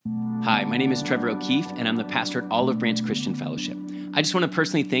Hi, my name is Trevor O'Keefe, and I'm the pastor at Olive Branch Christian Fellowship. I just want to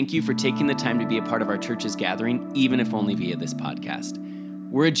personally thank you for taking the time to be a part of our church's gathering, even if only via this podcast.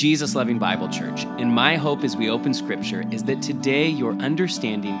 We're a Jesus-loving Bible church, and my hope as we open Scripture is that today your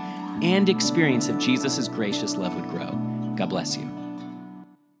understanding and experience of Jesus' gracious love would grow. God bless you.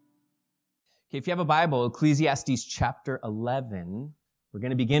 Okay, if you have a Bible, Ecclesiastes chapter 11, we're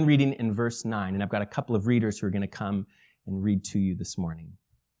going to begin reading in verse 9, and I've got a couple of readers who are going to come and read to you this morning.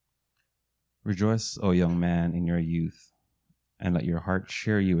 Rejoice, O young man, in your youth, and let your heart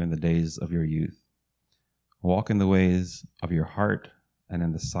cheer you in the days of your youth. Walk in the ways of your heart and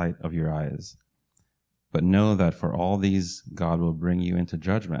in the sight of your eyes. But know that for all these God will bring you into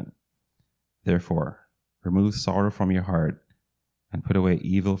judgment. Therefore, remove sorrow from your heart and put away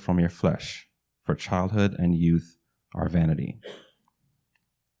evil from your flesh, for childhood and youth are vanity.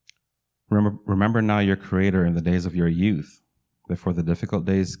 Remember now your Creator in the days of your youth, before the difficult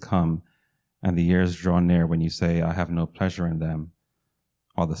days come and the years draw near when you say, I have no pleasure in them.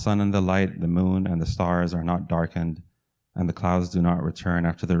 While the sun and the light, the moon and the stars are not darkened, and the clouds do not return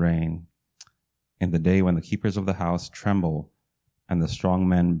after the rain. In the day when the keepers of the house tremble, and the strong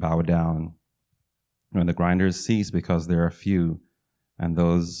men bow down, when the grinders cease because there are few, and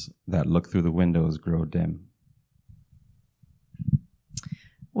those that look through the windows grow dim.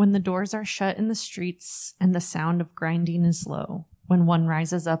 When the doors are shut in the streets, and the sound of grinding is low, when one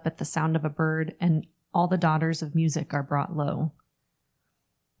rises up at the sound of a bird, and all the daughters of music are brought low.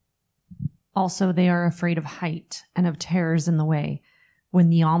 Also they are afraid of height and of terrors in the way. When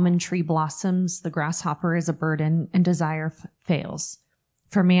the almond tree blossoms, the grasshopper is a burden, and desire fails.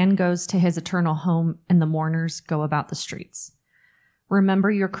 For man goes to his eternal home, and the mourners go about the streets. Remember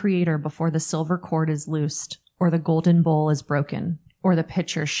your Creator before the silver cord is loosed, or the golden bowl is broken, or the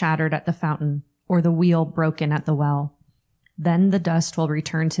pitcher shattered at the fountain, or the wheel broken at the well. Then the dust will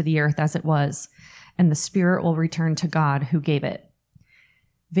return to the earth as it was, and the spirit will return to God who gave it.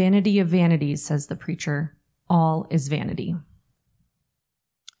 Vanity of vanities, says the preacher, all is vanity.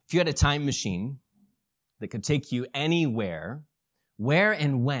 If you had a time machine that could take you anywhere, where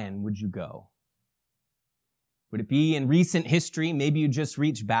and when would you go? Would it be in recent history? Maybe you just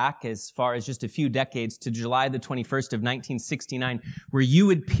reach back as far as just a few decades to July the 21st of 1969, where you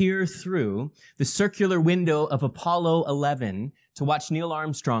would peer through the circular window of Apollo 11 to watch Neil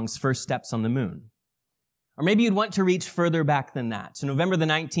Armstrong's first steps on the moon. Or maybe you'd want to reach further back than that, to November the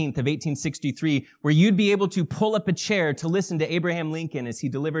 19th of 1863, where you'd be able to pull up a chair to listen to Abraham Lincoln as he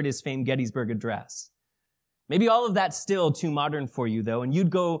delivered his famed Gettysburg Address. Maybe all of that's still too modern for you, though, and you'd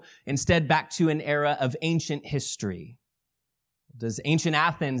go instead back to an era of ancient history. Does ancient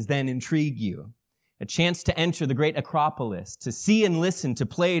Athens then intrigue you? A chance to enter the great Acropolis, to see and listen to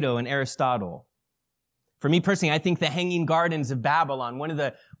Plato and Aristotle. For me personally, I think the Hanging Gardens of Babylon, one of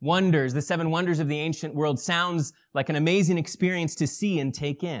the wonders, the 7 wonders of the ancient world, sounds like an amazing experience to see and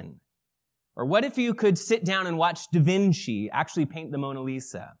take in. Or what if you could sit down and watch Da Vinci actually paint the Mona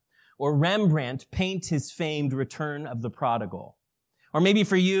Lisa? Or Rembrandt paint his famed Return of the Prodigal. Or maybe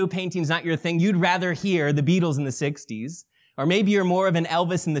for you, painting's not your thing. You'd rather hear the Beatles in the 60s. Or maybe you're more of an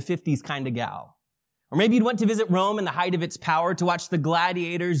Elvis in the 50s kind of gal. Or maybe you'd want to visit Rome in the height of its power to watch the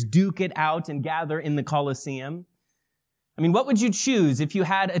gladiators duke it out and gather in the Colosseum. I mean, what would you choose if you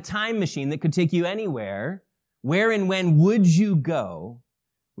had a time machine that could take you anywhere? Where and when would you go?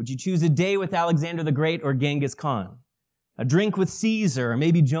 Would you choose a day with Alexander the Great or Genghis Khan? A drink with Caesar, or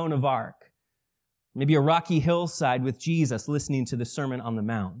maybe Joan of Arc. Maybe a rocky hillside with Jesus listening to the Sermon on the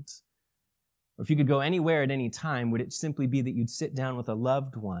Mount. Or if you could go anywhere at any time, would it simply be that you'd sit down with a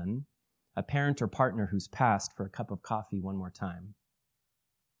loved one, a parent or partner who's passed, for a cup of coffee one more time?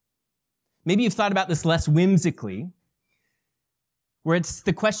 Maybe you've thought about this less whimsically, where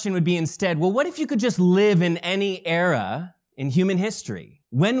the question would be instead, well, what if you could just live in any era in human history?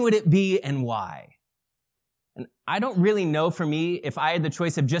 When would it be and why? And I don't really know for me if I had the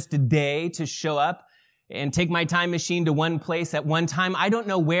choice of just a day to show up and take my time machine to one place at one time. I don't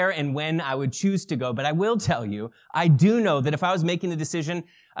know where and when I would choose to go, but I will tell you, I do know that if I was making a decision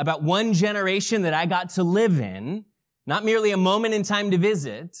about one generation that I got to live in, not merely a moment in time to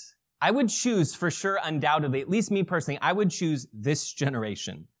visit, I would choose for sure, undoubtedly, at least me personally, I would choose this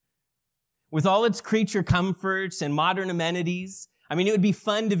generation. With all its creature comforts and modern amenities, I mean, it would be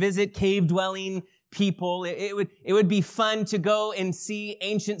fun to visit cave-dwelling people. It would be fun to go and see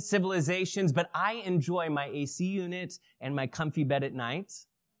ancient civilizations, but I enjoy my AC unit and my comfy bed at night.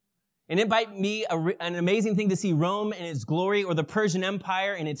 And it might be an amazing thing to see Rome in its glory or the Persian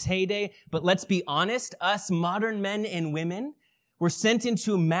Empire in its heyday, but let's be honest, us modern men and women, We're sent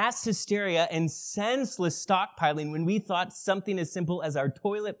into mass hysteria and senseless stockpiling when we thought something as simple as our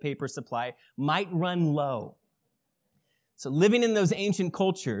toilet paper supply might run low. So living in those ancient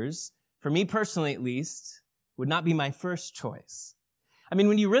cultures, for me personally at least, would not be my first choice. I mean,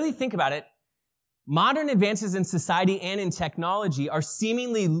 when you really think about it, modern advances in society and in technology are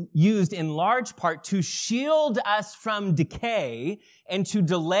seemingly used in large part to shield us from decay and to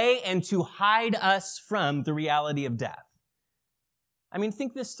delay and to hide us from the reality of death. I mean,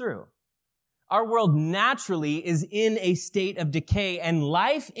 think this through. Our world naturally is in a state of decay, and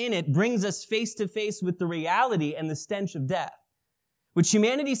life in it brings us face to face with the reality and the stench of death, which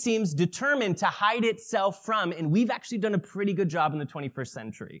humanity seems determined to hide itself from, and we've actually done a pretty good job in the 21st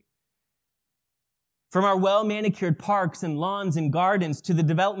century. From our well-manicured parks and lawns and gardens to the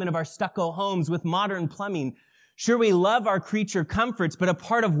development of our stucco homes with modern plumbing, sure, we love our creature comforts, but a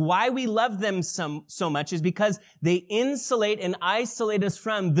part of why we love them so much is because they insulate and isolate us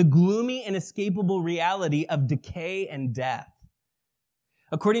from the gloomy and inescapable reality of decay and death.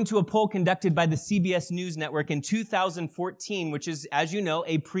 According to a poll conducted by the CBS News Network in 2014, which is, as you know,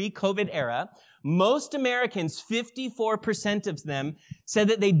 a pre-COVID era, most Americans, 54% of them, said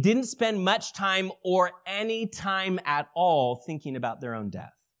that they didn't spend much time or any time at all thinking about their own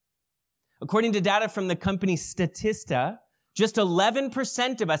death. According to data from the company Statista, just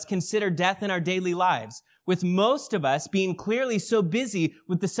 11% of us consider death in our daily lives, with most of us being clearly so busy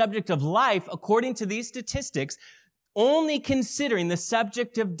with the subject of life, according to these statistics, only considering the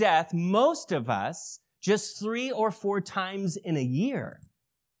subject of death, most of us, just 3 or 4 times in a year.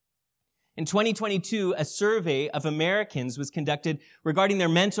 In 2022, a survey of Americans was conducted regarding their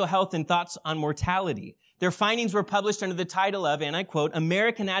mental health and thoughts on mortality. Their findings were published under the title of, and I quote,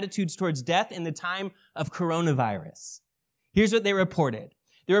 American Attitudes Towards Death in the Time of Coronavirus. Here's what they reported.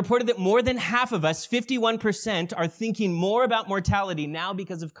 They reported that more than half of us, 51%, are thinking more about mortality now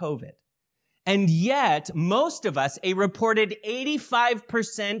because of COVID. And yet, most of us, a reported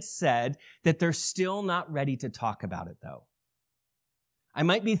 85%, said that they're still not ready to talk about it, though. I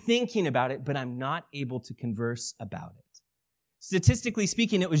might be thinking about it, but I'm not able to converse about it. Statistically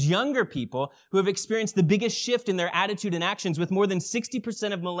speaking, it was younger people who have experienced the biggest shift in their attitude and actions, with more than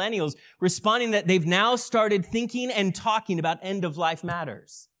 60% of millennials responding that they've now started thinking and talking about end-of-life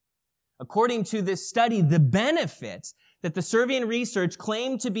matters. According to this study, the benefits that the survey and research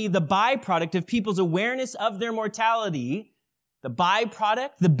claimed to be the byproduct of people's awareness of their mortality, the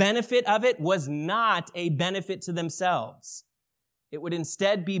byproduct, the benefit of it, was not a benefit to themselves. It would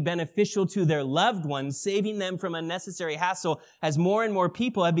instead be beneficial to their loved ones, saving them from unnecessary hassle as more and more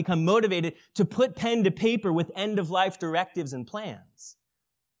people have become motivated to put pen to paper with end-of-life directives and plans.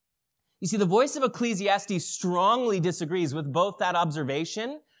 You see, the voice of Ecclesiastes strongly disagrees with both that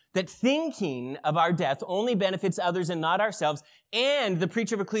observation, that thinking of our death only benefits others and not ourselves, and the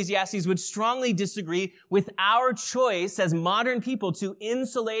preacher of Ecclesiastes would strongly disagree with our choice as modern people to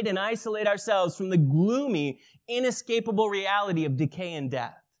insulate and isolate ourselves from the gloomy, inescapable reality of decay and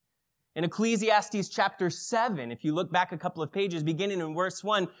death. In Ecclesiastes chapter 7, if you look back a couple of pages, beginning in verse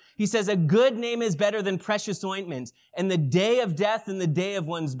 1, he says, "A good name is better than precious ointment, and the day of death than the day of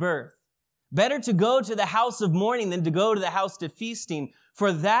one's birth. Better to go to the house of mourning than to go to the house of feasting,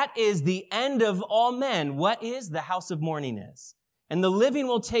 for that is the end of all men." What is the house of mourning is? "And the living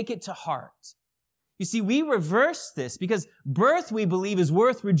will take it to heart." You see, we reverse this because birth, we believe, is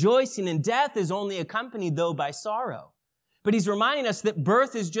worth rejoicing, and death is only accompanied, though, by sorrow. But he's reminding us that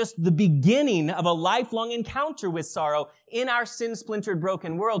birth is just the beginning of a lifelong encounter with sorrow in our sin-splintered,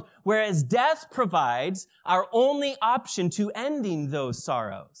 broken world, whereas death provides our only option to ending those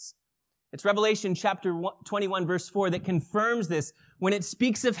sorrows. It's Revelation chapter 21, verse 4 that confirms this when it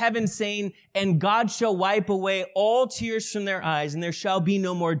speaks of heaven saying, "And God shall wipe away all tears from their eyes, and there shall be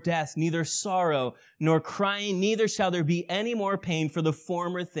no more death, neither sorrow nor crying, neither shall there be any more pain, for the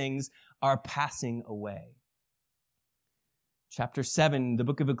former things are passing away." Chapter 7, the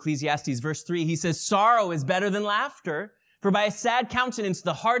book of Ecclesiastes, verse 3, he says, "Sorrow is better than laughter, for by a sad countenance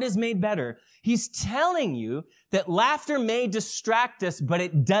the heart is made better." He's telling you that laughter may distract us, but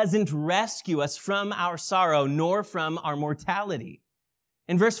it doesn't rescue us from our sorrow, nor from our mortality.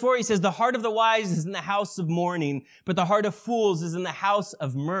 In verse 4, he says, "The heart of the wise is in the house of mourning, but the heart of fools is in the house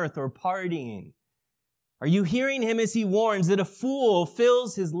of mirth," or partying. Are you hearing him as he warns that a fool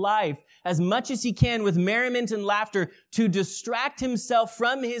fills his life as much as he can with merriment and laughter to distract himself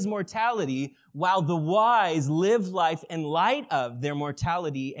from his mortality, while the wise live life in light of their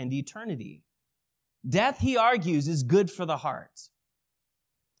mortality and eternity? Death, he argues, is good for the heart.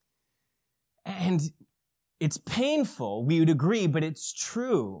 And it's painful, we would agree, but it's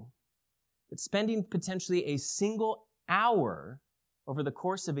true that spending potentially a single hour over the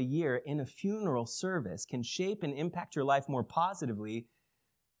course of a year in a funeral service can shape and impact your life more positively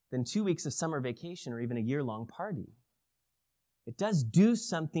than 2 weeks of summer vacation or even a year-long party. It does do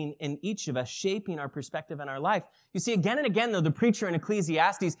something in each of us, shaping our perspective on our life. You see, again and again, though, the preacher in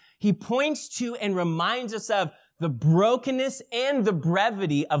Ecclesiastes, he points to and reminds us of the brokenness and the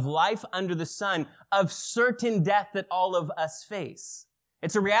brevity of life under the sun, of certain death that all of us face.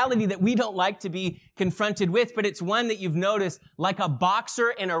 It's a reality that we don't like to be confronted with, but it's one that you've noticed, like a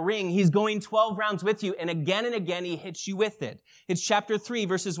boxer in a ring, he's going 12 rounds with you, and again he hits you with it. It's chapter 3,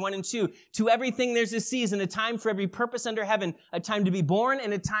 verses 1 and 2. To everything there's a season, a time for every purpose under heaven, a time to be born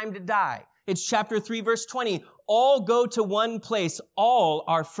and a time to die. It's chapter 3, verse 20. All go to one place, all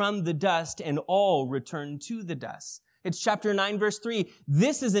are from the dust, and all return to the dust. It's chapter 9, verse 3.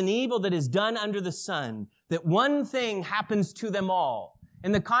 This is an evil that is done under the sun, that one thing happens to them all.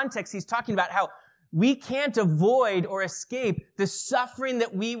 In the context, he's talking about how we can't avoid or escape the suffering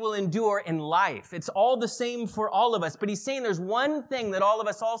that we will endure in life. It's all the same for all of us. But he's saying there's one thing that all of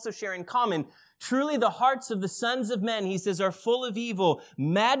us also share in common. Truly, the hearts of the sons of men, he says, are full of evil.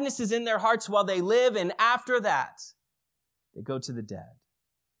 Madness is in their hearts while they live, and after that, they go to the dead.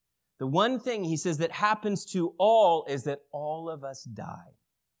 The one thing, he says, that happens to all is that all of us die.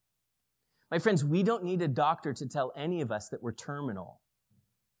 My friends, we don't need a doctor to tell any of us that we're terminal.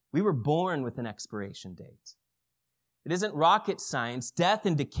 We were born with an expiration date. It isn't rocket science. Death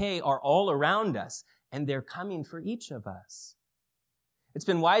and decay are all around us, and they're coming for each of us. It's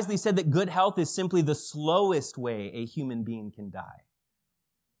been wisely said that good health is simply the slowest way a human being can die.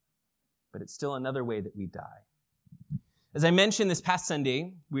 But it's still another way that we die. As I mentioned this past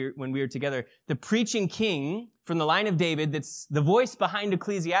Sunday, when we were together, the preaching king from the line of David, that's the voice behind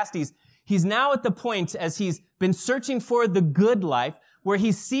Ecclesiastes, he's now at the point, as he's been searching for the good life, where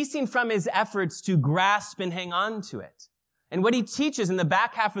he's ceasing from his efforts to grasp and hang on to it. And what he teaches in the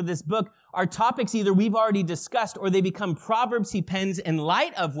back half of this book are topics either we've already discussed or they become proverbs he pens in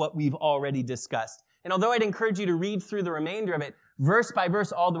light of what we've already discussed. And although I'd encourage you to read through the remainder of it, verse by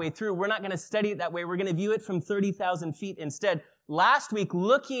verse all the way through, we're not going to study it that way. We're going to view it from 30,000 feet instead. Last week,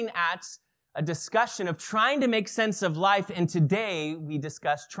 looking at a discussion of trying to make sense of life, and today we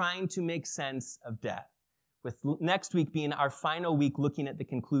discussed trying to make sense of death, with next week being our final week looking at the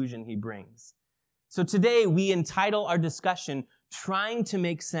conclusion he brings. So today we entitle our discussion, Trying to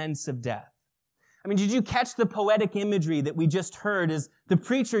Make Sense of Death. I mean, did you catch the poetic imagery that we just heard as the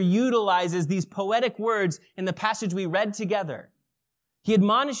preacher utilizes these poetic words in the passage we read together? He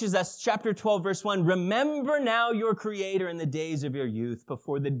admonishes us, chapter 12, verse 1, remember now your Creator in the days of your youth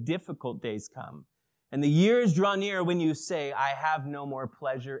before the difficult days come, and the years draw near when you say, I have no more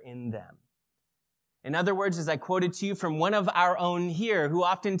pleasure in them. In other words, as I quoted to you from one of our own here, who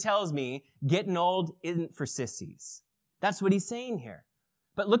often tells me, getting old isn't for sissies. That's what he's saying here.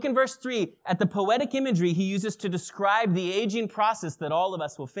 But look in verse 3 at the poetic imagery he uses to describe the aging process that all of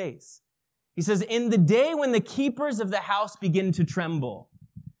us will face. He says, in the day when the keepers of the house begin to tremble.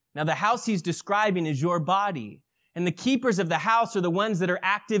 Now, the house he's describing is your body. And the keepers of the house are the ones that are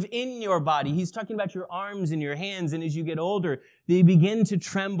active in your body. He's talking about your arms and your hands. And as you get older, they begin to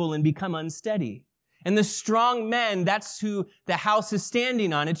tremble and become unsteady. And the strong men, that's who the house is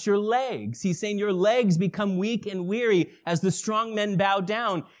standing on. It's your legs. He's saying your legs become weak and weary as the strong men bow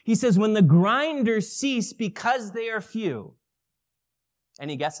down. He says, when the grinders cease because they are few.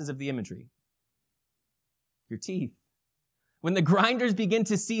 Any guesses of the imagery? Your teeth. When the grinders begin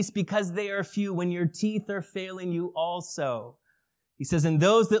to cease because they are few, when your teeth are failing you also. He says, and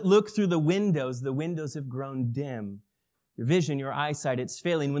those that look through the windows have grown dim. Your vision, your eyesight, it's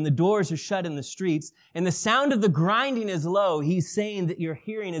failing. When the doors are shut in the streets and the sound of the grinding is low, he's saying that your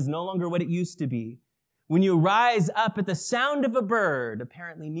hearing is no longer what it used to be. When you rise up at the sound of a bird,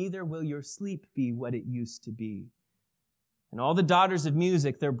 apparently neither will your sleep be what it used to be. And all the daughters of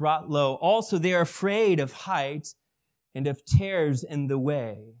music, they're brought low. Also, they are afraid of height and of tears in the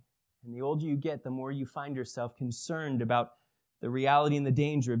way. And the older you get, the more you find yourself concerned about the reality and the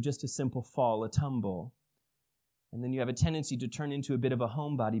danger of just a simple fall, a tumble. And then you have a tendency to turn into a bit of a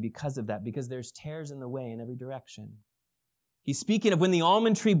homebody because of that, because there's tears in the way in every direction. He's speaking of when the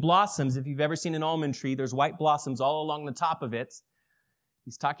almond tree blossoms. If you've ever seen an almond tree, there's white blossoms all along the top of it.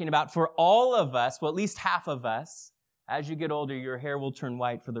 He's talking about for all of us, well, at least half of us, as you get older, your hair will turn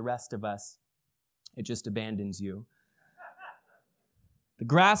white. For the rest of us, it just abandons you. The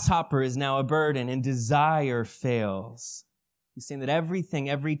grasshopper is now a burden and desire fails. He's saying that everything,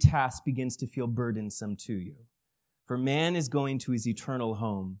 every task begins to feel burdensome to you. For man is going to his eternal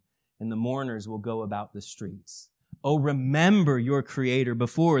home, and the mourners will go about the streets. Oh, remember your Creator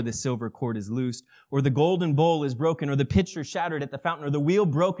before the silver cord is loosed, or the golden bowl is broken, or the pitcher shattered at the fountain, or the wheel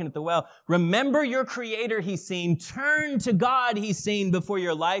broken at the well. Remember your Creator, he's saying. Turn to God, he's saying, before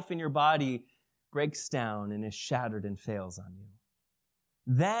your life and your body breaks down and is shattered and fails on you.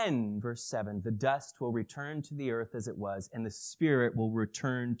 Then, verse 7, the dust will return to the earth as it was, and the spirit will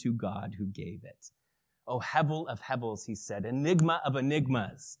return to God who gave it. Oh, hevel of hevels, he said, enigma of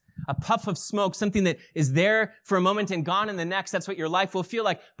enigmas, a puff of smoke, something that is there for a moment and gone in the next. That's what your life will feel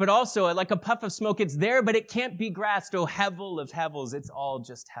like. But also, like a puff of smoke, it's there, but it can't be grasped. Oh, hevel of hevels, it's all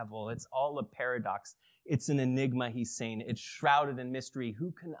just hevel. It's all a paradox. It's an enigma, he's saying. It's shrouded in mystery.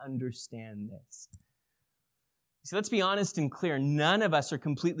 Who can understand this? So let's be honest and clear. None of us are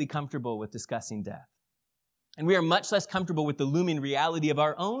completely comfortable with discussing death. And we are much less comfortable with the looming reality of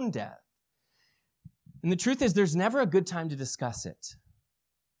our own death. And the truth is, there's never a good time to discuss it,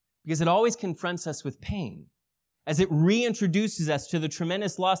 because it always confronts us with pain, as it reintroduces us to the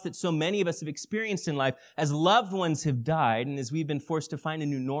tremendous loss that so many of us have experienced in life, as loved ones have died, and as we've been forced to find a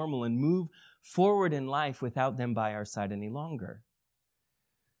new normal and move forward in life without them by our side any longer.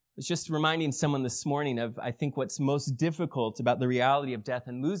 I was just reminding someone this morning of, I think, what's most difficult about the reality of death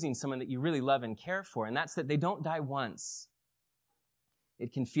and losing someone that you really love and care for, and that's that they don't die once.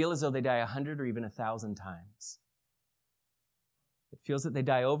 It can feel as though they die 100 or even 1,000 times. It feels that they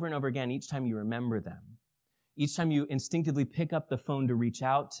die over and over again each time you remember them, each time you instinctively pick up the phone to reach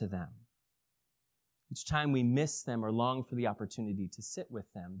out to them, each time we miss them or long for the opportunity to sit with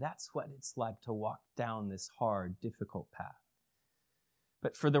them. That's what it's like to walk down this hard, difficult path.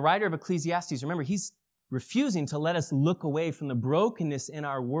 But for the writer of Ecclesiastes, remember, he's refusing to let us look away from the brokenness in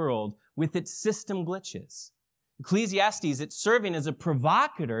our world with its system glitches. Ecclesiastes, it's serving as a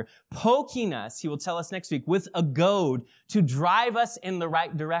provocateur, poking us, he will tell us next week, with a goad to drive us in the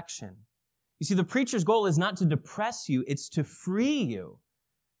right direction. You see, the preacher's goal is not to depress you, it's to free you.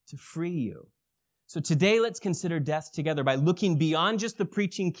 To free you. So today, let's consider death together by looking beyond just the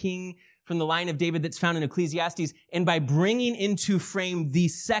preaching king from the line of David that's found in Ecclesiastes, and by bringing into frame the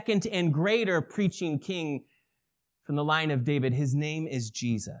second and greater preaching king from the line of David. His name is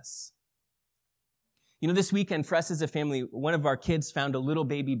Jesus. You know, this weekend for us as a family, one of our kids found a little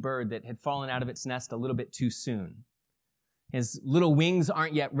baby bird that had fallen out of its nest a little bit too soon. His little wings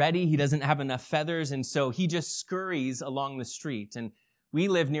aren't yet ready. He doesn't have enough feathers, and so he just scurries along the street. And we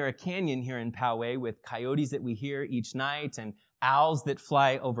live near a canyon here in Poway with coyotes that we hear each night and owls that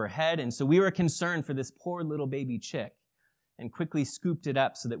fly overhead. And so we were concerned for this poor little baby chick and quickly scooped it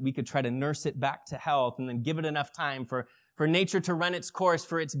up so that we could try to nurse it back to health and then give it enough time for nature to run its course,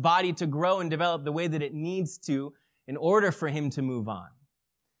 for its body to grow and develop the way that it needs to in order for him to move on.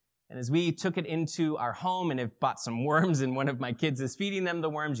 And as we took it into our home and have bought some worms, and one of my kids is feeding them the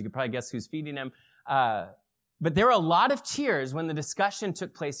worms, you could probably guess who's feeding them. But there were a lot of tears when the discussion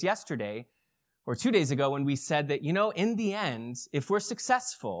took place yesterday or 2 days ago when we said that, you know, in the end, if we're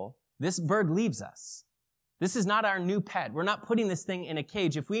successful, this bird leaves us. This is not our new pet. We're not putting this thing in a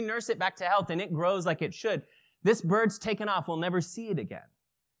cage. If we nurse it back to health and it grows like it should, this bird's taken off. We'll never see it again.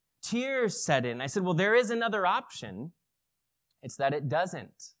 Tears set in. I said, well, there is another option. It's that it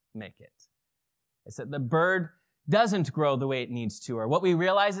doesn't make it. It's that the bird doesn't grow the way it needs to. Or what we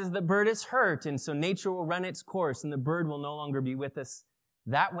realize is the bird is hurt, and so nature will run its course, and the bird will no longer be with us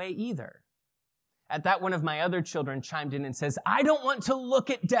that way either. At that, one of my other children chimed in and says, I don't want to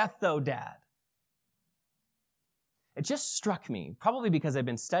look at death though, Dad. It just struck me, probably because I've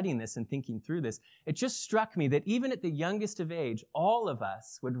been studying this and thinking through this, it just struck me that even at the youngest of age, all of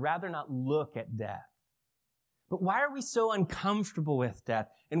us would rather not look at death. But why are we so uncomfortable with death?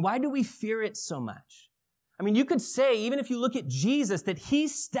 And why do we fear it so much? I mean, you could say, even if you look at Jesus, that he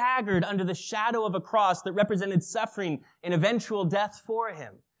staggered under the shadow of a cross that represented suffering and eventual death for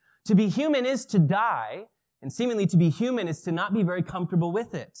him. To be human is to die, and seemingly to be human is to not be very comfortable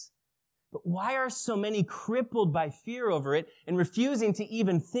with it. But why are so many crippled by fear over it and refusing to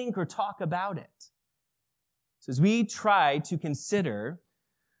even think or talk about it? So as we try to consider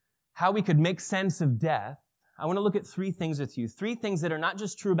how we could make sense of death, I want to look at 3 things with you. 3 things that are not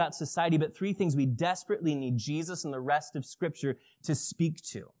just true about society, but 3 things we desperately need Jesus and the rest of Scripture to speak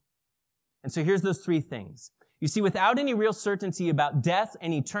to. And so here's those 3 things. You see, without any real certainty about death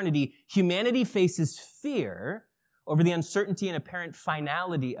and eternity, humanity faces fear over the uncertainty and apparent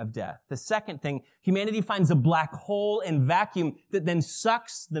finality of death. The second thing, humanity finds a black hole and vacuum that then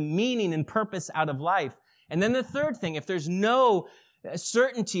sucks the meaning and purpose out of life. And then the third thing, if there's no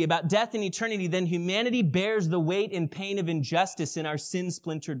certainty about death and eternity, then humanity bears the weight and pain of injustice in our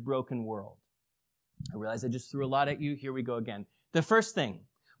sin-splintered, broken world. I realize I just threw a lot at you. Here we go again. The first thing,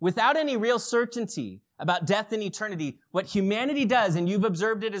 Without any real certainty about death and eternity, what humanity does, and you've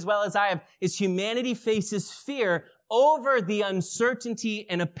observed it as well as I have, is humanity faces fear over the uncertainty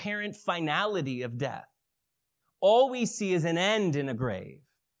and apparent finality of death. All we see is an end in a grave,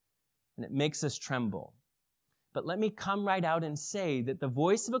 and it makes us tremble. But let me come right out and say that the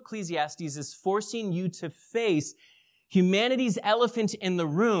voice of Ecclesiastes is forcing you to face humanity's elephant in the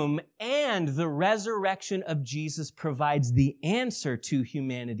room, and the resurrection of Jesus provides the answer to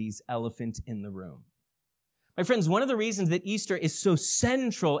humanity's elephant in the room. My friends, one of the reasons that Easter is so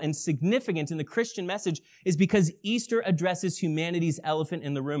central and significant in the Christian message is because Easter addresses humanity's elephant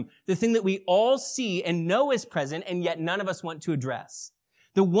in the room, the thing that we all see and know is present, and yet none of us want to address.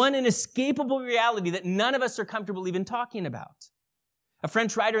 The one inescapable reality that none of us are comfortable even talking about. A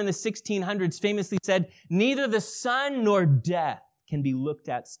French writer in the 1600s famously said, "Neither the sun nor death can be looked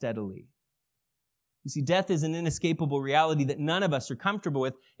at steadily." You see, death is an inescapable reality that none of us are comfortable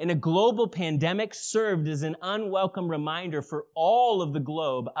with, and a global pandemic served as an unwelcome reminder for all of the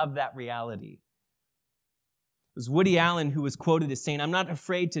globe of that reality. It was Woody Allen who was quoted as saying, "I'm not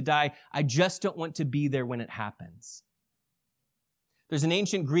afraid to die, I just don't want to be there when it happens." There's an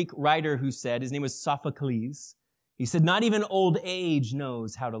ancient Greek writer who said, his name was Sophocles, he said, "Not even old age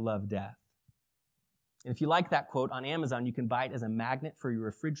knows how to love death." And if you like that quote, on Amazon, you can buy it as a magnet for your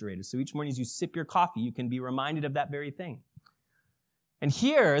refrigerator. So each morning as you sip your coffee, you can be reminded of that very thing. And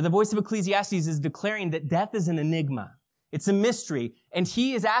here, the voice of Ecclesiastes is declaring that death is an enigma. It's a mystery. And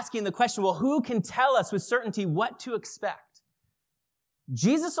he is asking the question, well, who can tell us with certainty what to expect?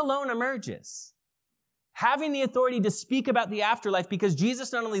 Jesus alone emerges, having the authority to speak about the afterlife, because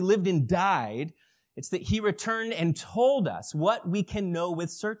Jesus not only lived and died, it's that he returned and told us what we can know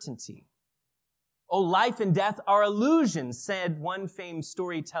with certainty. "Oh, life and death are illusions," said one famed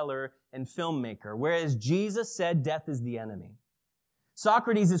storyteller and filmmaker, whereas Jesus said death is the enemy.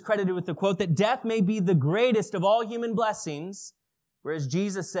 Socrates is credited with the quote that death may be the greatest of all human blessings, whereas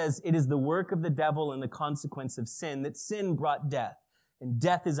Jesus says it is the work of the devil and the consequence of sin, that sin brought death, and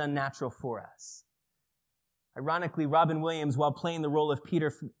death is unnatural for us. Ironically, Robin Williams, while playing the role of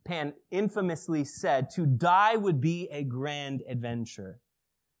Peter Pan, infamously said, "To die would be a grand adventure."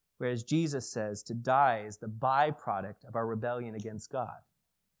 Whereas Jesus says to die is the byproduct of our rebellion against God.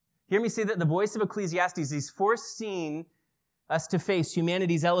 Hear me say that the voice of Ecclesiastes is forcing us to face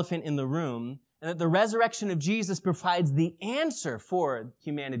humanity's elephant in the room, and that the resurrection of Jesus provides the answer for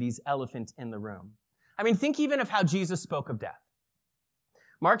humanity's elephant in the room. I mean, think even of how Jesus spoke of death.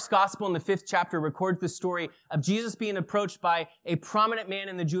 Mark's gospel in the 5th chapter records the story of Jesus being approached by a prominent man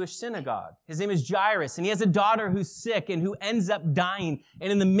in the Jewish synagogue. His name is Jairus, and he has a daughter who's sick and who ends up dying.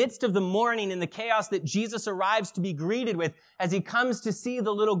 And in the midst of the mourning and the chaos that Jesus arrives to be greeted with as he comes to see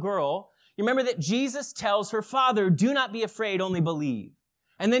the little girl, you remember that Jesus tells her father, "Do not be afraid, only believe."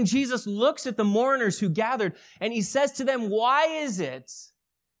 And then Jesus looks at the mourners who gathered, and he says to them, "Why is it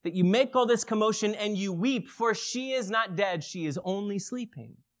that you make all this commotion and you weep? For she is not dead, she is only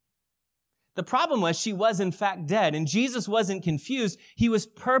sleeping." The problem was she was in fact dead, and Jesus wasn't confused. He was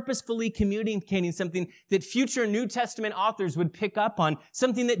purposefully communicating something that future New Testament authors would pick up on,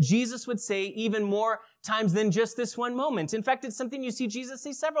 something that Jesus would say even more times than just this one moment. In fact, it's something you see Jesus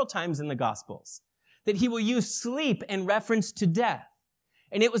say several times in the Gospels, that he will use sleep in reference to death.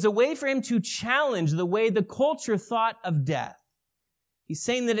 And it was a way for him to challenge the way the culture thought of death. He's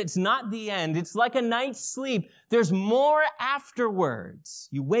saying that it's not the end. It's like a night's sleep. There's more afterwards.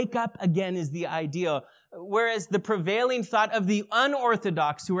 You wake up again is the idea. Whereas the prevailing thought of the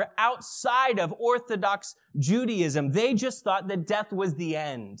unorthodox who were outside of Orthodox Judaism, they just thought that death was the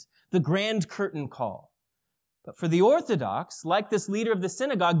end, the grand curtain call. But for the Orthodox, like this leader of the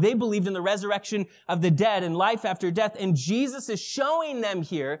synagogue, they believed in the resurrection of the dead and life after death. And Jesus is showing them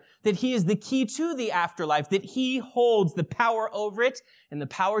here that he is the key to the afterlife, that he holds the power over it and the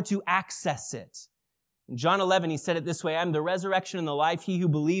power to access it. In John 11, he said it this way, "I am the resurrection and the life. He who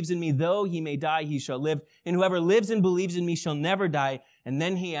believes in me, though he may die, he shall live. And whoever lives and believes in me shall never die." And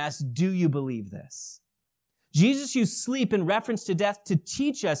then he asks, "Do you believe this?" Jesus used sleep in reference to death to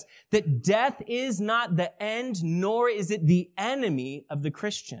teach us that death is not the end, nor is it the enemy of the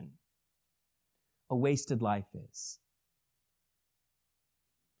Christian. A wasted life is.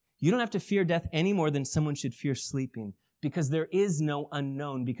 You don't have to fear death any more than someone should fear sleeping, because there is no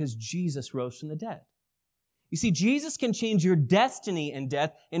unknown, because Jesus rose from the dead. You see, Jesus can change your destiny in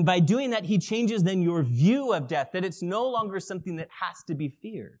death, and by doing that, he changes then your view of death, that it's no longer something that has to be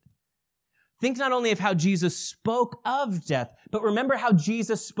feared. Think not only of how Jesus spoke of death, but remember how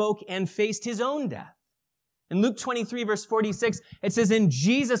Jesus spoke and faced his own death. In Luke 23, verse 46, it says, "And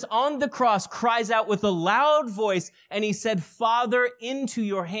Jesus on the cross cries out with a loud voice, and he said, 'Father, into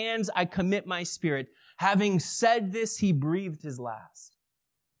your hands I commit my spirit.' Having said this, he breathed his last."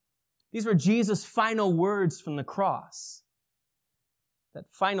 These were Jesus' final words from the cross. That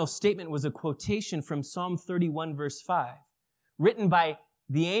final statement was a quotation from Psalm 31, verse 5, written by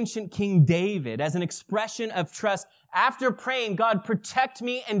the ancient King David as an expression of trust. After praying, "God, protect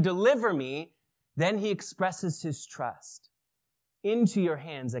me and deliver me," then he expresses his trust. "Into your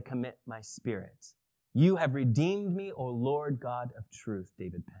hands I commit my spirit. You have redeemed me, O Lord God of truth,"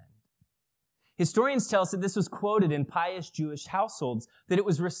 David penned. Historians tell us that this was quoted in pious Jewish households, that it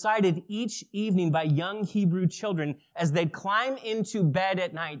was recited each evening by young Hebrew children as they'd climb into bed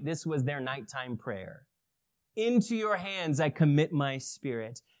at night. This was their nighttime prayer. "Into your hands I commit my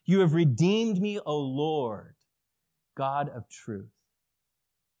spirit. You have redeemed me, O Lord, God of truth."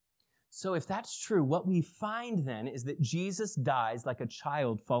 So if that's true, what we find then is that Jesus dies like a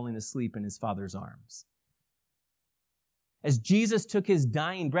child falling asleep in his Father's arms. As Jesus took his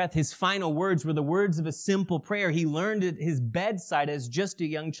dying breath, his final words were the words of a simple prayer he learned at his bedside as just a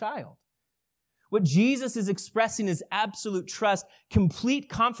young child. What Jesus is expressing is absolute trust, complete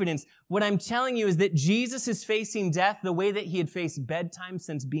confidence. What I'm telling you is that Jesus is facing death the way that he had faced bedtime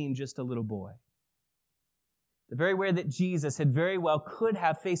since being just a little boy. The very way that Jesus had very well could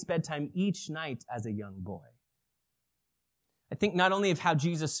have faced bedtime each night as a young boy. I think not only of how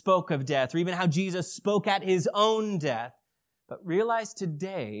Jesus spoke of death, or even how Jesus spoke at his own death, but realize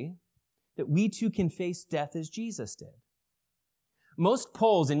today that we too can face death as Jesus did. Most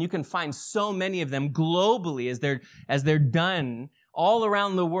polls, and you can find so many of them globally as they're done all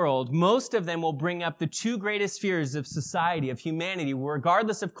around the world, most of them will bring up the two greatest fears of society, of humanity,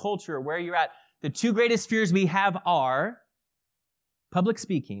 regardless of culture or where you're at. The two greatest fears we have are public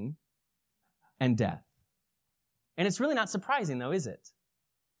speaking and death. And it's really not surprising, though, is it?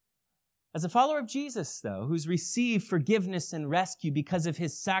 As a follower of Jesus, though, who's received forgiveness and rescue because of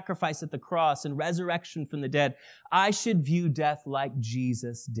his sacrifice at the cross and resurrection from the dead, I should view death like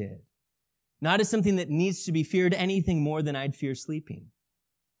Jesus did. Not as something that needs to be feared anything more than I'd fear sleeping.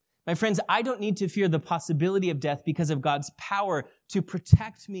 My friends, I don't need to fear the possibility of death because of God's power to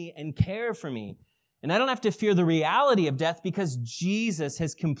protect me and care for me. And I don't have to fear the reality of death because Jesus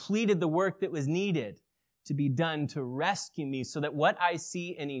has completed the work that was needed to be done to rescue me so that what I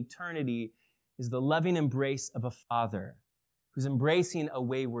see in eternity is the loving embrace of a father who's embracing a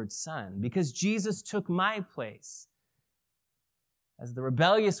wayward son. Because Jesus took my place as the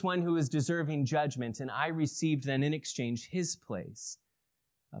rebellious one who was deserving judgment, and I received then in exchange his place,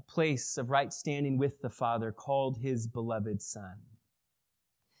 a place of right standing with the Father called his beloved Son.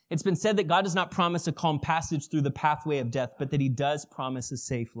 It's been said that God does not promise a calm passage through the pathway of death, but that he does promise a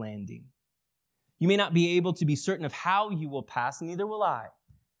safe landing. You may not be able to be certain of how you will pass, and neither will I.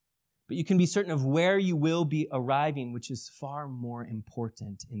 But you can be certain of where you will be arriving, which is far more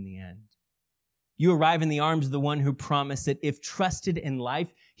important in the end. You arrive in the arms of the one who promised that if trusted in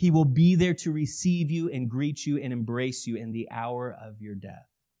life, he will be there to receive you and greet you and embrace you in the hour of your death.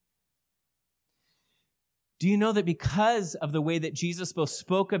 Do you know that because of the way that Jesus both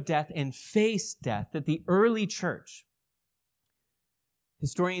spoke of death and faced death, that the early church,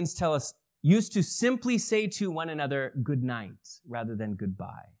 historians tell us, used to simply say to one another good night rather than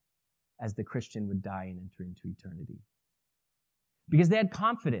goodbye, as the Christian would die and enter into eternity. Because they had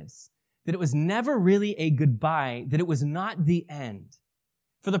confidence that it was never really a goodbye, that it was not the end.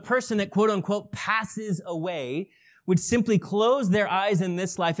 For the person that quote unquote passes away would simply close their eyes in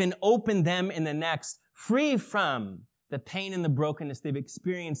this life and open them in the next, free from the pain and the brokenness they've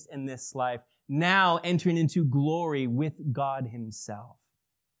experienced in this life, now entering into glory with God himself.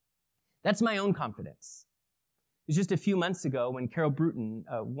 That's my own confidence. It was just a few months ago when Carol Bruton,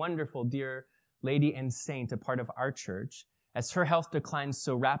 a wonderful, dear lady and saint, a part of our church, as her health declined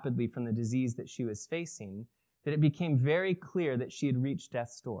so rapidly from the disease that she was facing, that it became very clear that she had reached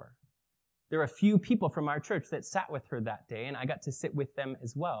death's door. There were a few people from our church that sat with her that day, and I got to sit with them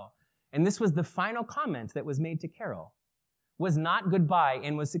as well. And this was the final comment that was made to Carol. Was not goodbye,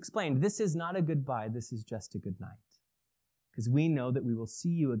 and was explained, this is not a goodbye, this is just a good night. Because we know that we will see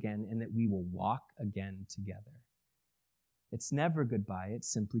you again and that we will walk again together. It's never goodbye, it's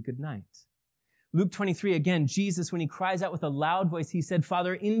simply good night. Luke 23, again, Jesus, when he cries out with a loud voice, he said,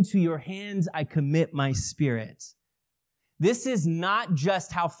 "Father, into your hands I commit my spirit." This is not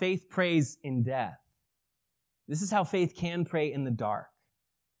just how faith prays in death. This is how faith can pray in the dark.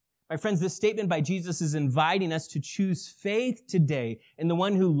 My friends, this statement by Jesus is inviting us to choose faith today in the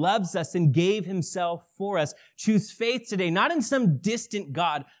one who loves us and gave himself for us. Choose faith today, not in some distant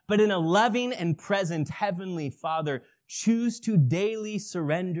God, but in a loving and present heavenly Father. Choose to daily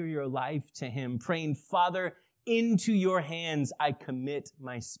surrender your life to him, praying, Father, into your hands I commit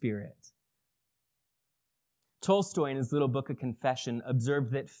my spirit. Tolstoy, in his little book of Confession,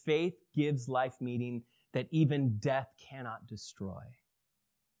 observed that faith gives life meaning that even death cannot destroy.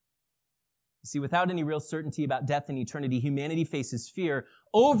 You see, without any real certainty about death and eternity, humanity faces fear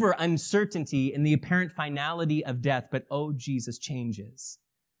over uncertainty in the apparent finality of death. But oh, Jesus changes.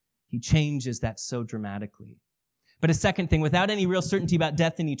 He changes that so dramatically. But a second thing, without any real certainty about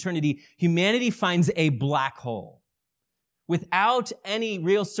death and eternity, humanity finds a black hole. Without any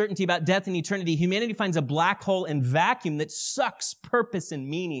real certainty about death and eternity, humanity finds a black hole and vacuum that sucks purpose and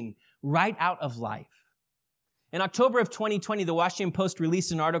meaning right out of life. In October of 2020, the Washington Post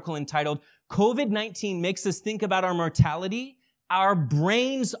released an article entitled, COVID-19 makes us think about our mortality. Our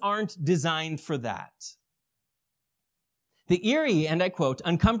brains aren't designed for that. The eerie, and I quote,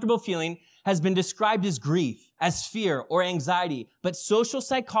 uncomfortable feeling has been described as grief, as fear or anxiety, but social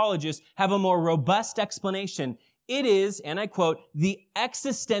psychologists have a more robust explanation. It is, and I quote, the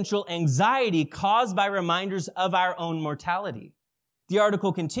existential anxiety caused by reminders of our own mortality. The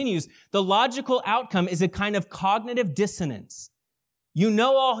article continues, the logical outcome is a kind of cognitive dissonance. You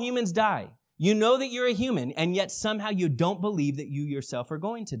know all humans die. You know that you're a human, and yet somehow you don't believe that you yourself are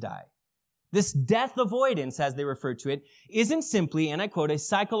going to die. This death avoidance, as they refer to it, isn't simply, and I quote, a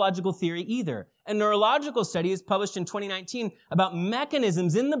psychological theory either. A neurological study is published in 2019 about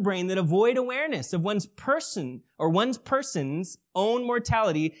mechanisms in the brain that avoid awareness of one's person's own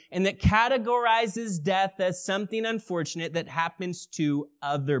mortality and that categorizes death as something unfortunate that happens to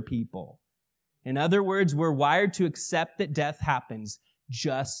other people. In other words, we're wired to accept that death happens,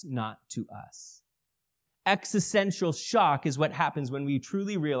 just not to us. Existential shock is what happens when we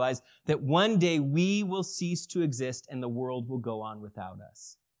truly realize that one day we will cease to exist and the world will go on without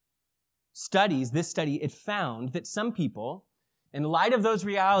us. This study, it found that some people, in light of those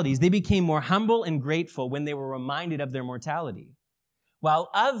realities, they became more humble and grateful when they were reminded of their mortality, while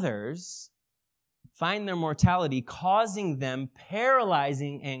others find their mortality causing them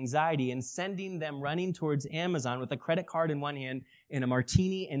paralyzing anxiety and sending them running towards Amazon with a credit card in one hand and a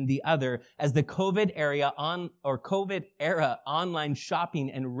martini in the other, as the COVID era online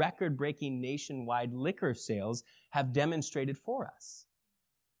shopping and record-breaking nationwide liquor sales have demonstrated for us.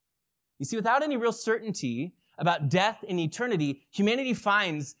 You see, without any real certainty about death and eternity, humanity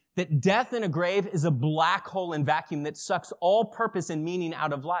finds that death in a grave is a black hole and vacuum that sucks all purpose and meaning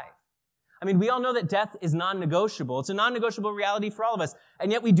out of life. I mean, we all know that death is non-negotiable. It's a non-negotiable reality for all of us.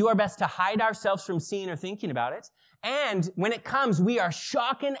 And yet we do our best to hide ourselves from seeing or thinking about it. And when it comes, we are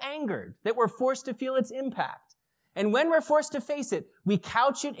shocked and angered that we're forced to feel its impact. And when we're forced to face it, we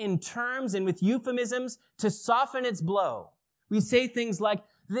couch it in terms and with euphemisms to soften its blow. We say things like,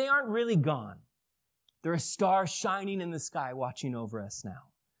 they aren't really gone. They're a star shining in the sky watching over us now.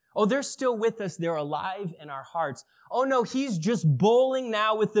 Oh, they're still with us. They're alive in our hearts. Oh no, he's just bowling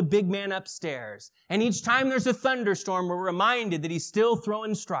now with the big man upstairs. And each time there's a thunderstorm, we're reminded that he's still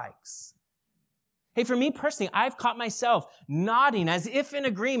throwing strikes. Hey, for me personally, I've caught myself nodding as if in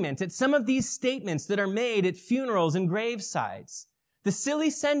agreement at some of these statements that are made at funerals and gravesides. The silly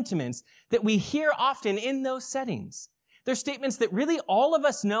sentiments that we hear often in those settings. They're statements that really all of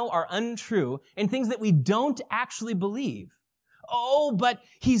us know are untrue and things that we don't actually believe. Oh, but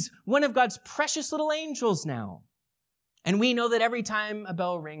he's one of God's precious little angels now. And we know that every time a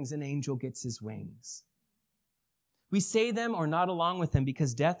bell rings, an angel gets his wings. We say them or nod along with them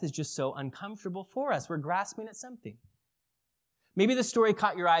because death is just so uncomfortable for us. We're grasping at something. Maybe the story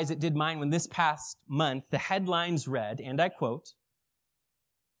caught your eyes. It did mine when this past month the headlines read, and I quote,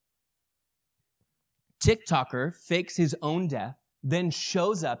 TikToker fakes his own death, then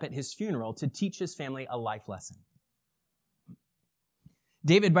shows up at his funeral to teach his family a life lesson.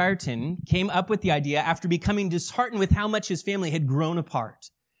 David Barton came up with the idea after becoming disheartened with how much his family had grown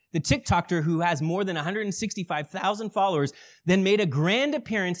apart. The TikToker, who has more than 165,000 followers, then made a grand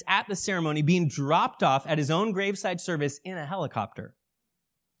appearance at the ceremony, being dropped off at his own graveside service in a helicopter.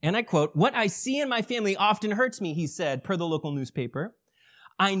 And I quote, "What I see in my family often hurts me," he said, per the local newspaper.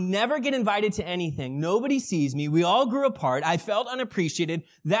 "I never get invited to anything. Nobody sees me. We all grew apart. I felt unappreciated.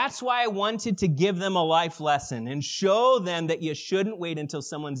 That's why I wanted to give them a life lesson and show them that you shouldn't wait until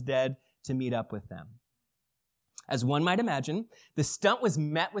someone's dead to meet up with them." As one might imagine, the stunt was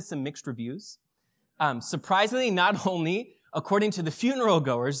met with some mixed reviews. Surprisingly, not only according to the funeral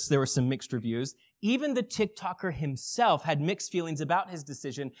goers, there were some mixed reviews. Even the TikToker himself had mixed feelings about his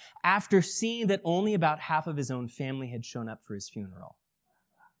decision after seeing that only about half of his own family had shown up for his funeral.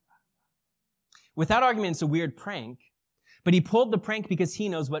 Without argument, it's a weird prank, but he pulled the prank because he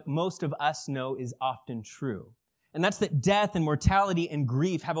knows what most of us know is often true. And that's that death and mortality and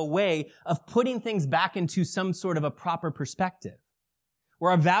grief have a way of putting things back into some sort of a proper perspective,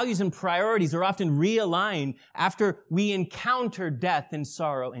 where our values and priorities are often realigned after we encounter death and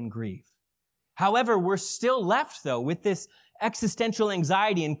sorrow and grief. However, we're still left, though, with this existential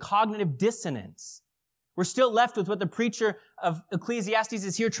anxiety and cognitive dissonance. We're still left with what the preacher of Ecclesiastes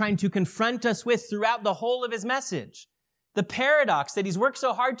is here trying to confront us with throughout the whole of his message. The paradox that he's worked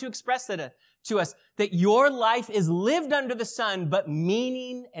so hard to express to us, that your life is lived under the sun, but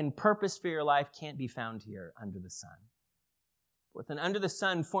meaning and purpose for your life can't be found here under the sun. With an under the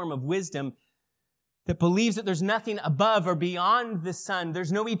sun form of wisdom that believes that there's nothing above or beyond the sun,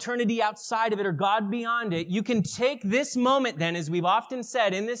 there's no eternity outside of it or God beyond it, you can take this moment then, as we've often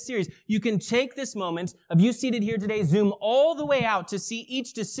said in this series, you can take this moment of you seated here today, zoom all the way out to see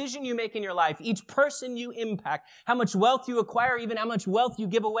each decision you make in your life, each person you impact, how much wealth you acquire, even how much wealth you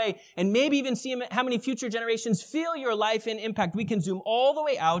give away, and maybe even see how many future generations feel your life and impact. We can zoom all the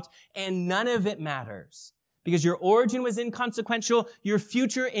way out and none of it matters. Because your origin was inconsequential, your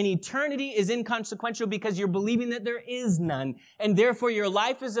future in eternity is inconsequential because you're believing that there is none. And therefore your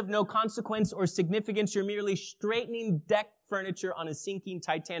life is of no consequence or significance. You're merely straightening deck furniture on a sinking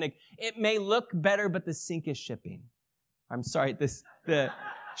Titanic. It may look better, but the sink is shipping. The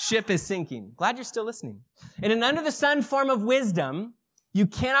ship is sinking. Glad you're still listening. In an under the sun form of wisdom, you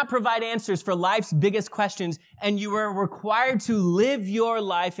cannot provide answers for life's biggest questions, and you are required to live your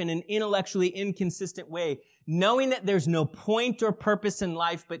life in an intellectually inconsistent way, knowing that there's no point or purpose in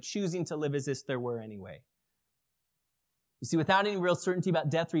life, but choosing to live as if there were anyway. You see, without any real certainty about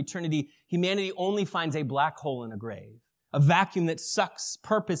death or eternity, humanity only finds a black hole in a grave, a vacuum that sucks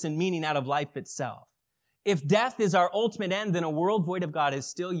purpose and meaning out of life itself. If death is our ultimate end, then a world void of God is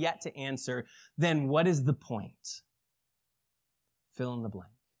still yet to answer. Then what is the point? Fill in the blank.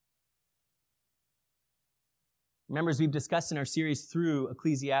 Remember, as we've discussed in our series through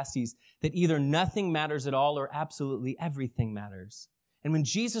Ecclesiastes, that either nothing matters at all or absolutely everything matters. And when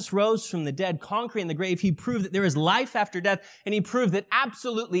Jesus rose from the dead, conquering the grave, he proved that there is life after death, and he proved that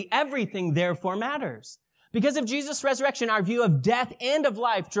absolutely everything therefore matters. Because of Jesus' resurrection, our view of death and of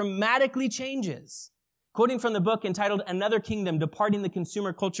life dramatically changes. Quoting from the book entitled Another Kingdom, Departing the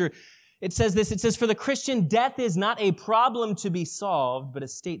Consumer Culture, it says this, it says, for the Christian, death is not a problem to be solved, but a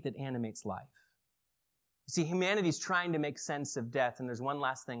state that animates life. You see, humanity's trying to make sense of death, and there's one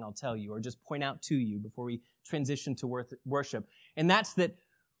last thing I'll tell you, or just point out to you before we transition to worship, and that's that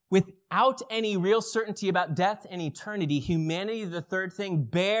without any real certainty about death and eternity, humanity, the third thing,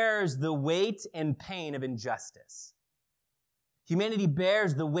 bears the weight and pain of injustice. Humanity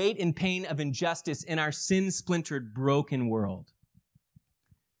bears the weight and pain of injustice in our sin-splintered, broken world.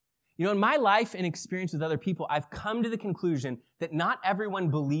 You know, in my life and experience with other people, I've come to the conclusion that not everyone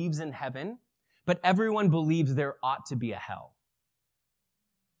believes in heaven, but everyone believes there ought to be a hell.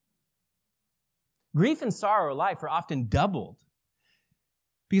 Grief and sorrow in life are often doubled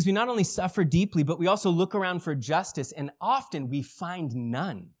because we not only suffer deeply, but we also look around for justice, and often we find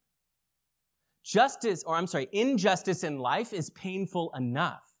none. Injustice in life is painful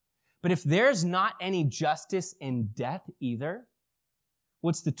enough. But if there's not any justice in death either,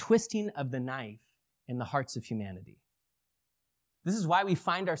 what's the twisting of the knife in the hearts of humanity? This is why we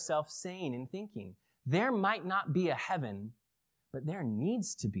find ourselves saying and thinking, there might not be a heaven, but there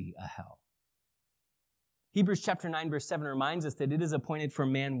needs to be a hell. Hebrews chapter 9, verse 7 reminds us that it is appointed for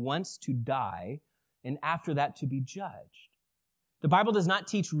man once to die, and after that to be judged. The Bible does not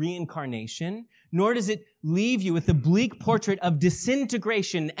teach reincarnation, nor does it leave you with the bleak portrait of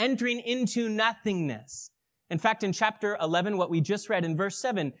disintegration, entering into nothingness. In fact, in chapter 11, what we just read in verse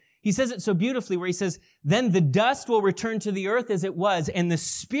 7, he says it so beautifully where he says, then the dust will return to the earth as it was, and the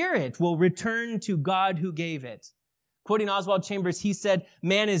spirit will return to God who gave it. Quoting Oswald Chambers, he said,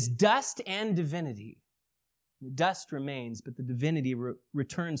 man is dust and divinity. The dust remains, but the divinity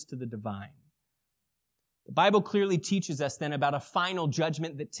returns to the divine. The Bible clearly teaches us then about a final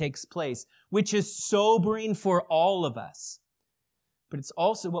judgment that takes place, which is sobering for all of us. But it's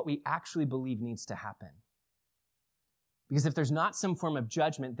also what we actually believe needs to happen. Because if there's not some form of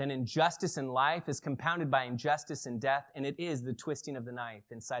judgment, then injustice in life is compounded by injustice in death, and it is the twisting of the knife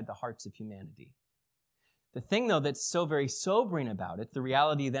inside the hearts of humanity. The thing, though, that's so very sobering about it, the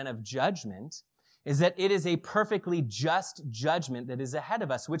reality then of judgment, is that it is a perfectly just judgment that is ahead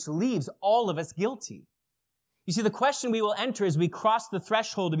of us, which leaves all of us guilty. You see, the question we will enter as we cross the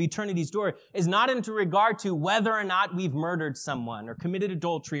threshold of eternity's door is not into regard to whether or not we've murdered someone or committed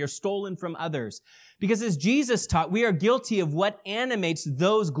adultery or stolen from others. Because as Jesus taught, we are guilty of what animates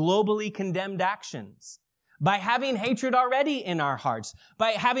those globally condemned actions. By having hatred already in our hearts,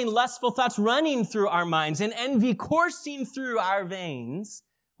 by having lustful thoughts running through our minds and envy coursing through our veins,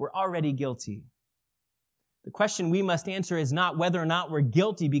 we're already guilty. The question we must answer is not whether or not we're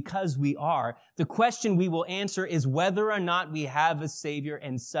guilty, because we are. The question we will answer is whether or not we have a Savior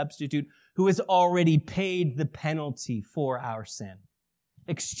and substitute who has already paid the penalty for our sin,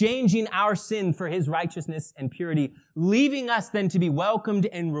 exchanging our sin for his righteousness and purity, leaving us then to be welcomed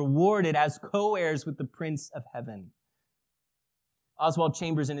and rewarded as co-heirs with the Prince of Heaven. Oswald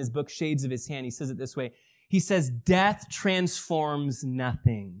Chambers, in his book Shades of His Hand, he says it this way. He says, death transforms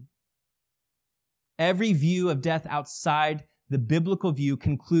nothing. Every view of death outside the biblical view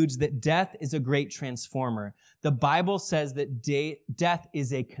concludes that death is a great transformer. The Bible says that death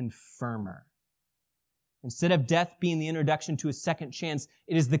is a confirmer. Instead of death being the introduction to a second chance,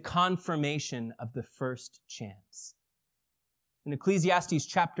 it is the confirmation of the first chance. In Ecclesiastes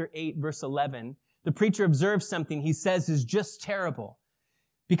chapter 8, verse 11, the preacher observes something he says is just terrible.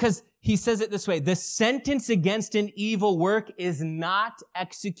 Because he says it this way, the sentence against an evil work is not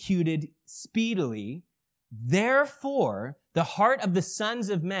executed speedily. Therefore, the heart of the sons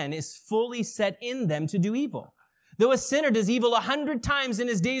of men is fully set in them to do evil. Though a sinner does evil 100 times and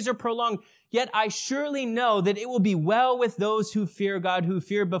his days are prolonged, yet I surely know that it will be well with those who fear God, who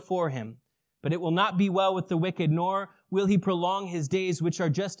fear before him. But it will not be well with the wicked, nor will he prolong his days, which are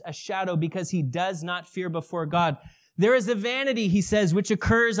just a shadow, because he does not fear before God. There is a vanity, he says, which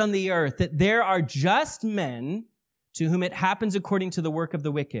occurs on the earth, that there are just men to whom it happens according to the work of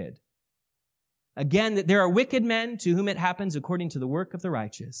the wicked. Again, that there are wicked men to whom it happens according to the work of the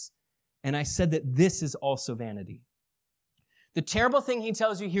righteous. And I said that this is also vanity. The terrible thing he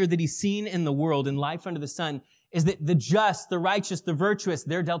tells you here that he's seen in the world, in life under the sun, is that the just, the righteous, the virtuous,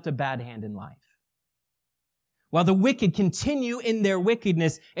 they're dealt a bad hand in life. While the wicked continue in their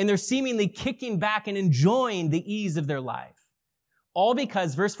wickedness and they're seemingly kicking back and enjoying the ease of their life. All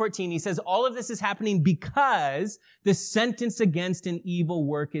because, verse 14, he says, all of this is happening because the sentence against an evil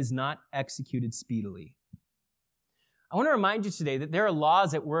work is not executed speedily. I want to remind you today that there are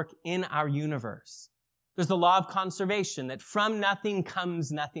laws at work in our universe. There's the law of conservation, that from nothing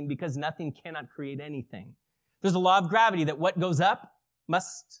comes nothing, because nothing cannot create anything. There's the law of gravity, that what goes up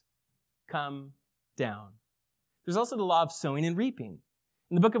must come down. There's also the law of sowing and reaping.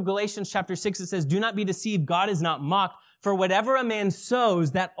 In the book of Galatians chapter 6, it says, do not be deceived, God is not mocked, for whatever a man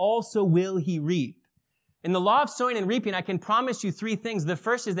sows, that also will he reap. In the law of sowing and reaping, I can promise you three things. The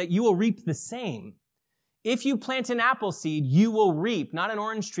first is that you will reap the same. If you plant an apple seed, you will reap, not an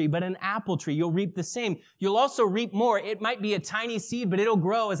orange tree, but an apple tree. You'll reap the same. You'll also reap more. It might be a tiny seed, but it'll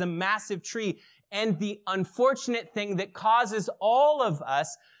grow as a massive tree. And the unfortunate thing that causes all of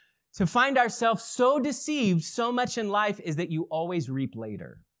us to find ourselves so deceived so much in life is that you always reap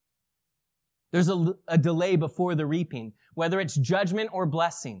later. There's a delay before the reaping, whether it's judgment or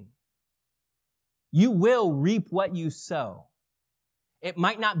blessing. You will reap what you sow. It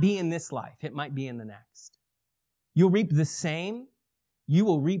might not be in this life. It might be in the next. You'll reap the same. You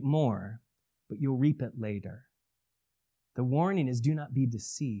will reap more, but you'll reap it later. The warning is, do not be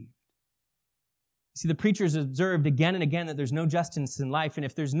deceived. See, the preachers observed again and again that there's no justice in life, and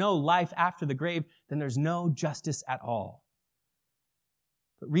if there's no life after the grave, then there's no justice at all.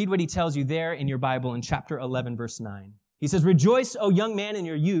 But read what he tells you there in your Bible in chapter 11, verse 9. He says, rejoice, O young man, in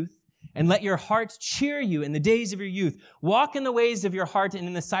your youth, and let your heart cheer you in the days of your youth. Walk in the ways of your heart and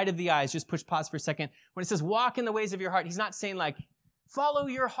in the sight of the eyes. Just pause for a second. When it says walk in the ways of your heart, he's not saying like, follow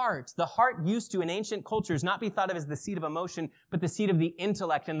your heart. The heart used to in ancient cultures not be thought of as the seat of emotion, but the seat of the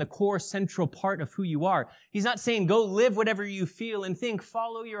intellect and the core central part of who you are. He's not saying go live whatever you feel and think.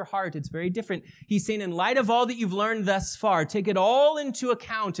 Follow your heart. It's very different. He's saying in light of all that you've learned thus far, take it all into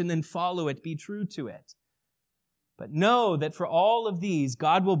account and then follow it. Be true to it. But know that for all of these,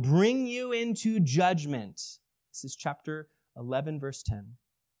 God will bring you into judgment. This is chapter 11, verse 10.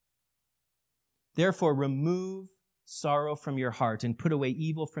 Therefore, remove sorrow from your heart and put away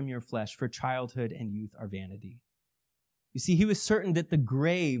evil from your flesh, for childhood and youth are vanity. You see, he was certain that the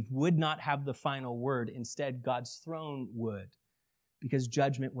grave would not have the final word. Instead, God's throne would, because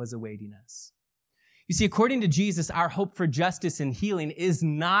judgment was awaiting us. You see, according to Jesus, our hope for justice and healing is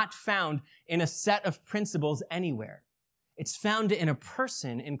not found in a set of principles anywhere. It's found in a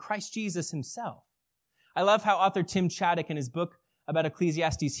person, in Christ Jesus himself. I love how author Tim Chaddick, in his book about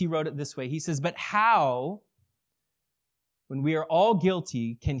Ecclesiastes, he wrote it this way. He says, but how when we are all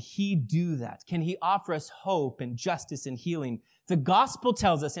guilty, can he do that? Can he offer us hope and justice and healing? The gospel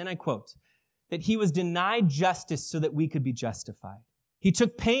tells us, and I quote, that he was denied justice so that we could be justified. He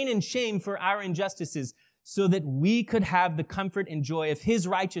took pain and shame for our injustices so that we could have the comfort and joy of his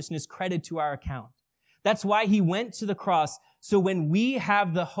righteousness credited to our account. That's why he went to the cross, so when we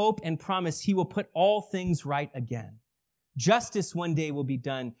have the hope and promise, he will put all things right again. Justice one day will be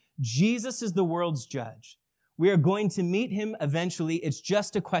done. Jesus is the world's judge. We are going to meet him eventually. It's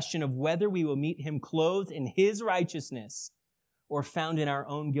just a question of whether we will meet him clothed in his righteousness or found in our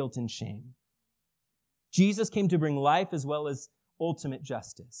own guilt and shame. Jesus came to bring life as well as ultimate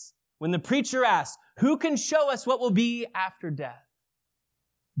justice. When the preacher asks, who can show us what will be after death?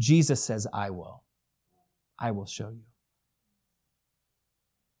 Jesus says, I will. I will show you.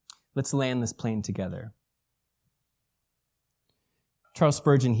 Let's land this plane together. Charles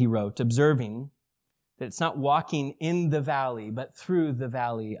Spurgeon, he wrote, observing that it's not walking in the valley, but through the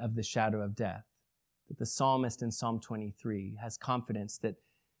valley of the shadow of death, that the psalmist in Psalm 23 has confidence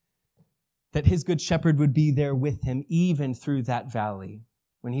that his good shepherd would be there with him even through that valley.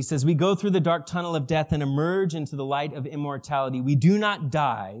 When he says, we go through the dark tunnel of death and emerge into the light of immortality, we do not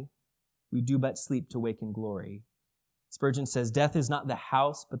die, we do but sleep to wake in glory. Spurgeon says, death is not the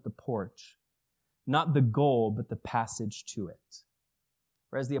house, but the porch, not the goal, but the passage to it.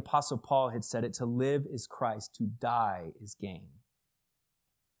 Whereas the Apostle Paul had said it, to live is Christ, to die is gain.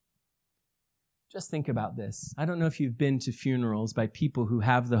 Just think about this. I don't know if you've been to funerals by people who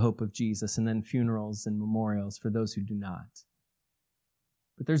have the hope of Jesus and then funerals and memorials for those who do not.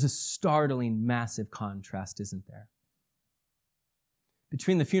 But there's a startling, massive contrast, isn't there?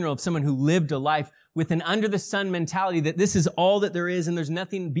 Between the funeral of someone who lived a life with an under-the-sun mentality that this is all that there is and there's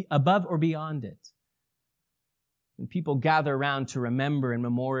nothing above or beyond it. When people gather around to remember and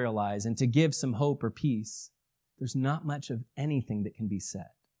memorialize and to give some hope or peace, there's not much of anything that can be said.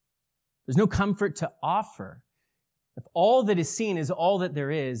 There's no comfort to offer. If all that is seen is all that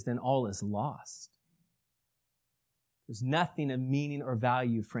there is, then all is lost. There's nothing of meaning or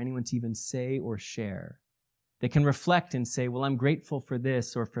value for anyone to even say or share. They can reflect and say, well, I'm grateful for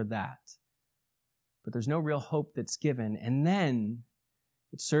this or for that. But there's no real hope that's given. And then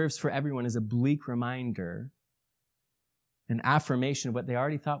it serves for everyone as a bleak reminder, an affirmation of what they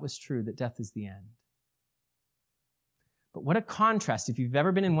already thought was true, that death is the end. But what a contrast, if you've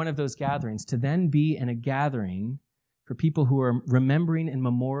ever been in one of those gatherings, to then be in a gathering for people who are remembering and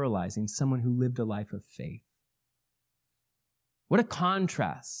memorializing someone who lived a life of faith. What a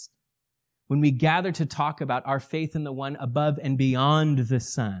contrast when we gather to talk about our faith in the one above and beyond the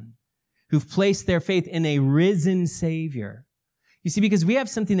sun, who've placed their faith in a risen Savior. You see, because we have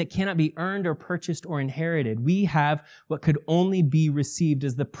something that cannot be earned or purchased or inherited. We have what could only be received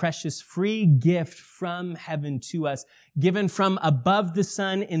as the precious free gift from heaven to us, given from above the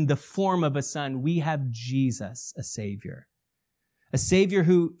sun in the form of a son. We have Jesus, a Savior. A Savior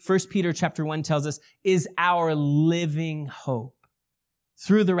who, 1 Peter chapter 1 tells us, is our living hope.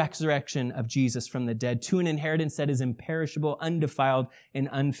 Through the resurrection of Jesus from the dead to an inheritance that is imperishable, undefiled, and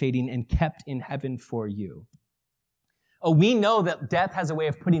unfading, and kept in heaven for you. Oh, we know that death has a way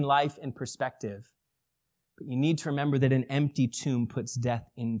of putting life in perspective, but you need to remember that an empty tomb puts death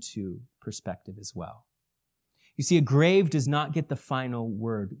into perspective as well. You see, a grave does not get the final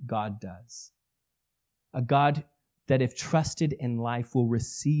word. God does. A God that, if trusted in life, will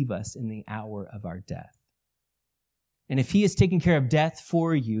receive us in the hour of our death. And if he is taking care of death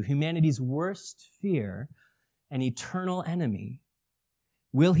for you, humanity's worst fear, an eternal enemy,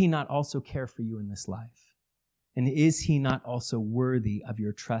 will he not also care for you in this life? And is he not also worthy of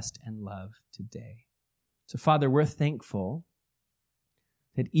your trust and love today? So, Father, we're thankful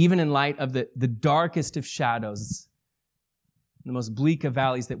that even in light of the darkest of shadows, the most bleak of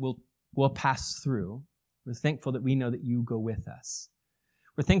valleys that we'll pass through, we're thankful that we know that you go with us.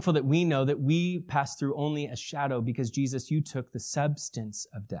 We're thankful that we know that we pass through only a shadow because, Jesus, you took the substance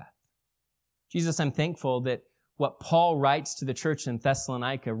of death. Jesus, I'm thankful that what Paul writes to the church in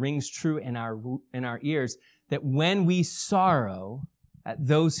Thessalonica rings true in our ears, that when we sorrow at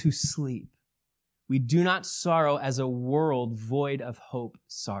those who sleep, we do not sorrow as a world void of hope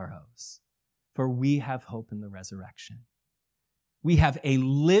sorrows, for we have hope in the resurrection. We have a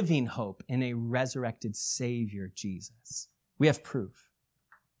living hope in a resurrected Savior, Jesus. We have proof.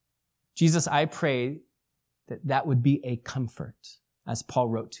 Jesus, I pray that that would be a comfort, as Paul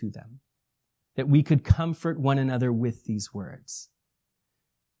wrote to them, that we could comfort one another with these words,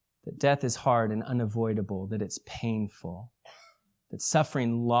 that death is hard and unavoidable, that it's painful, that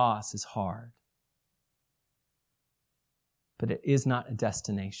suffering, loss is hard, but it is not a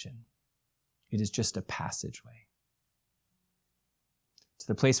destination. It is just a passageway.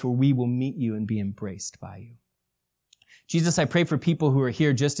 the place where we will meet you and be embraced by you. Jesus, I pray for people who are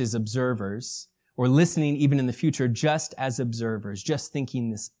here just as observers, or listening even in the future just as observers, just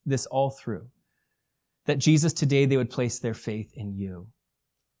thinking this all through. That Jesus, today they would place their faith in you.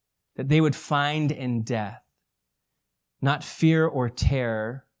 That they would find in death not fear or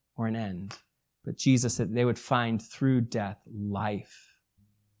terror or an end, but Jesus, that they would find through death life.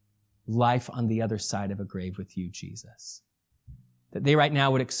 Life on the other side of a grave with you, Jesus. That they right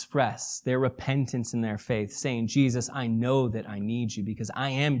now would express their repentance in their faith, saying, Jesus, I know that I need you because I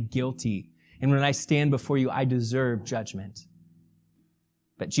am guilty. And when I stand before you, I deserve judgment.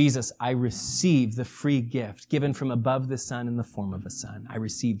 But Jesus, I receive the free gift given from above the sun in the form of a son. I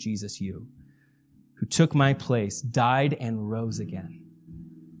receive Jesus, you, who took my place, died, and rose again.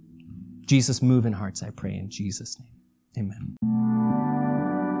 Jesus, move in hearts, I pray in Jesus' name. Amen.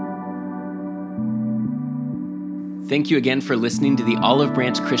 Thank you again for listening to the Olive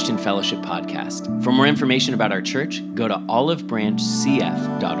Branch Christian Fellowship podcast. For more information about our church, go to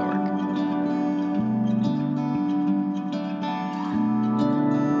olivebranchcf.org.